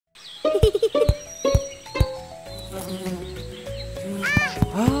Where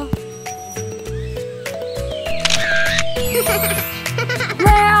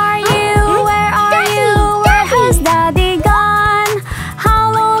are you? Where are you? Where has Daddy gone?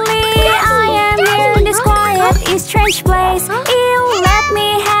 How lonely I am here in this quiet, strange place. Ew, let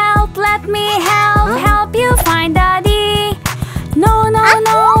me help you find Daddy. No, no,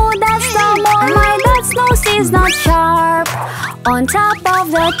 no, that's the more. My dad's nose is not sharp. On top of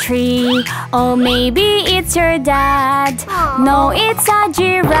the tree. Oh, maybe it's your dad. No, it's a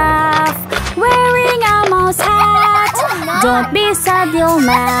giraffe wearing a mouse hat. Don't be sad, little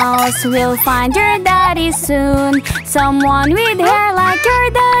mouse. We'll find your daddy soon. Someone with hair like your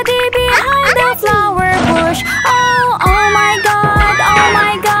daddy behind the flower bush. Oh, oh my God,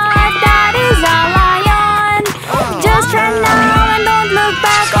 that is a lion. Just run now and don't look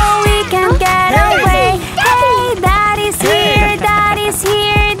back. Oh, we can't get away. Hey, daddy's here,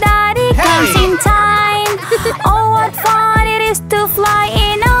 daddy comes in time. Oh, what fun it is to fly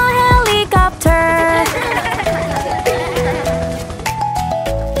in a helicopter.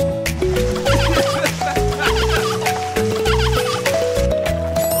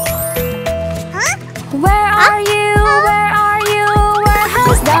 Where are you? Where are you? Where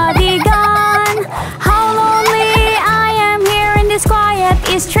has Daddy gone? How lonely I am here in this quiet,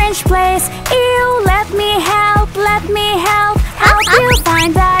 strange place. Ew, let me help you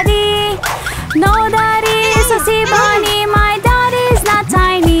find Daddy. No, Daddy is a sea bunny. My daddy is not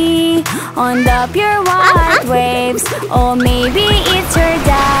tiny. On the pure white waves. Oh, maybe it's your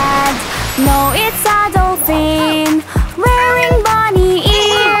dad. No, it's a dolphin wearing bunny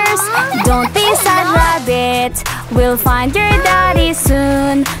ears. Don't be sad, rabbit. We'll find your daddy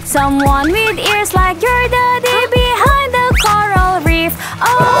soon. Someone with ears like your daddy behind the coral reef.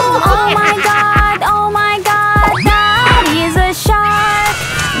 Oh, oh my God, that is a shark.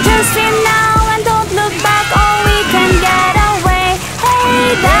 Just swim now and don't look back. Oh, we can get away.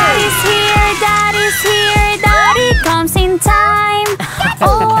 Hey, daddy's here, daddy comes in time.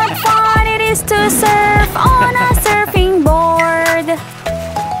 Oh, what fun it is to surf